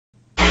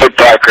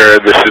Parker.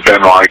 This has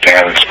been Benoit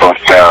again. It's about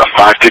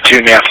 5 to 2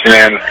 in the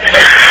afternoon.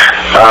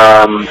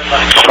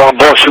 So I'm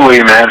bullshit with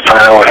you, man.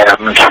 Find out what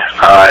happened.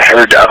 I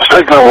was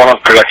talking to one of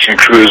the production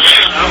crew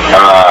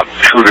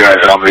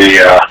guys on the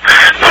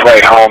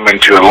flight home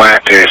into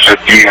Atlanta. He said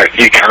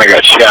you kind of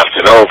got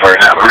shafted over,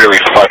 and that really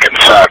fucking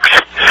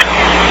sucks.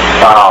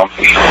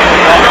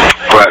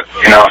 But,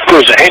 you know, if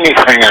there's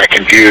anything I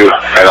can do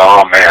at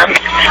all, man,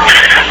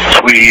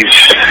 please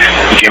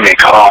give me a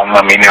call and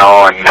let me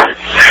know. And,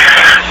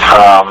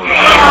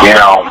 you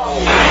know,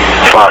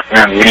 fuck,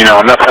 man, you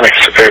know, nothing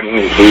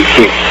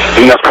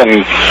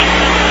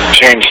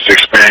changed the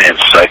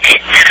experience. Like,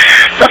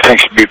 nothing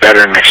should be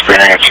better than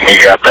experience, and you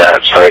got that.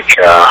 It's like,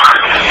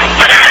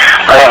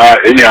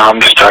 you know,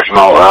 I'm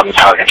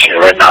talking shit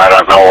right now. I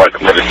don't know what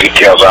the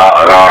details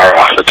are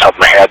off the top of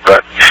my head,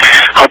 but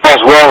hope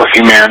all's well with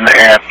you, man,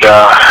 and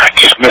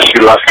just missed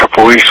you the last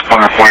couple of weeks.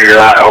 Wondering where you're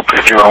at. I hope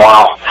you're doing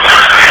well.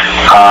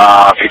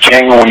 If you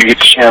can, when you get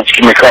the chance,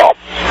 give me a call.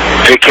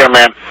 Take care,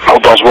 man.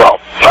 Hope all's well.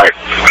 Bye.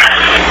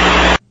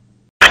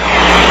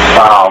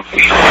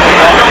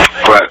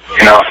 But,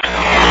 you know,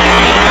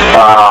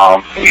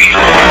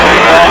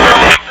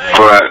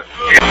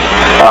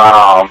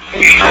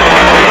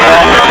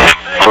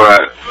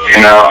 you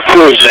know, if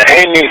there's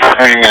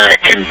anything I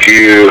can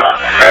do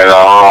at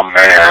all,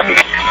 man,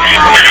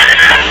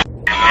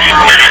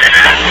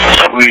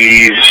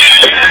 please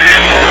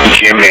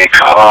give me a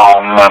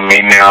call and let me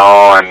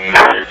know. And,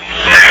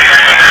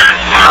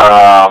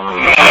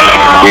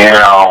 you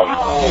know,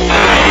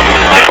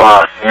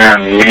 fuck, man,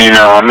 you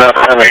know,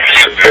 nothing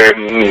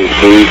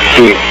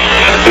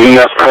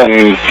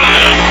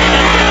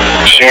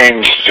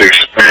changed the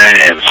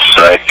experience.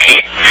 Like,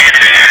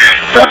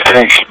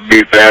 nothing should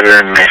be better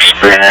than the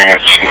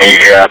experience, and you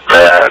got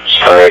that.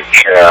 It's like,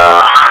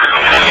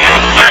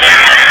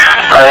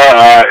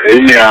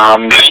 yeah,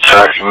 I'm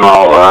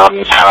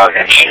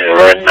talking shit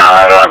right now.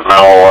 I don't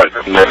know what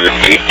the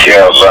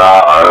details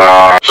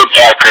are. So,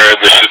 Parker,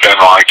 this has been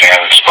Benoit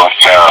again. It's about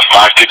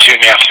 5 to 2 in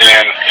the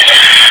afternoon.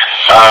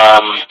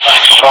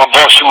 So I'm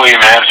bullshit with you,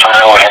 man. Find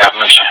out what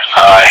happens.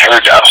 I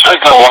was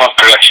talking to one of the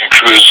production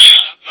crew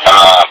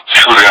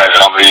guys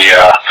on the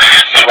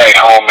flight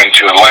home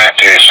into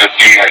Atlanta. He said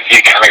you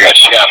kind of got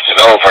shafted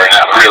over, and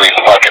that really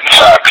fucking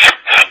sucks.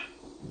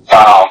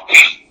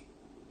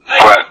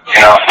 But,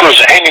 you know, if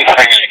there's anything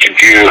I can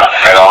do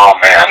at all,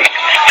 man,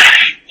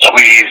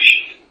 please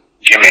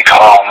give me a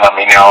call and let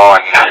me know.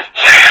 And,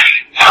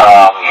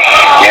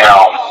 you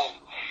know,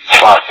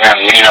 fuck, man,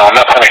 you know,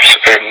 nothing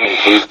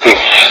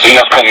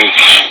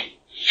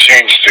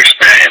changed the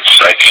experience.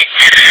 Like,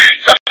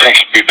 nothing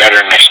should be better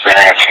than the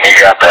experience, and you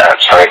got that.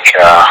 It's like,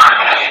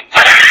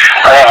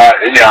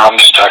 yeah, I'm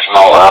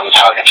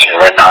talking shit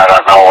right now. I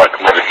don't know what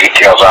the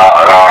details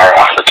are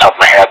off the top of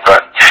my head,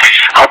 but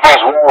hope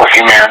all's well with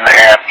you, man,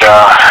 and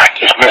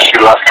just missed you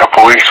the last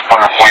couple of weeks.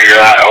 Wondering where you're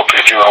at. I hope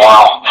you're doing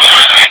well.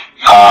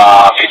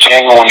 If you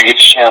can, when you get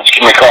the chance,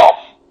 give me a call.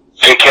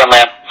 Take care,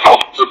 man. Hope.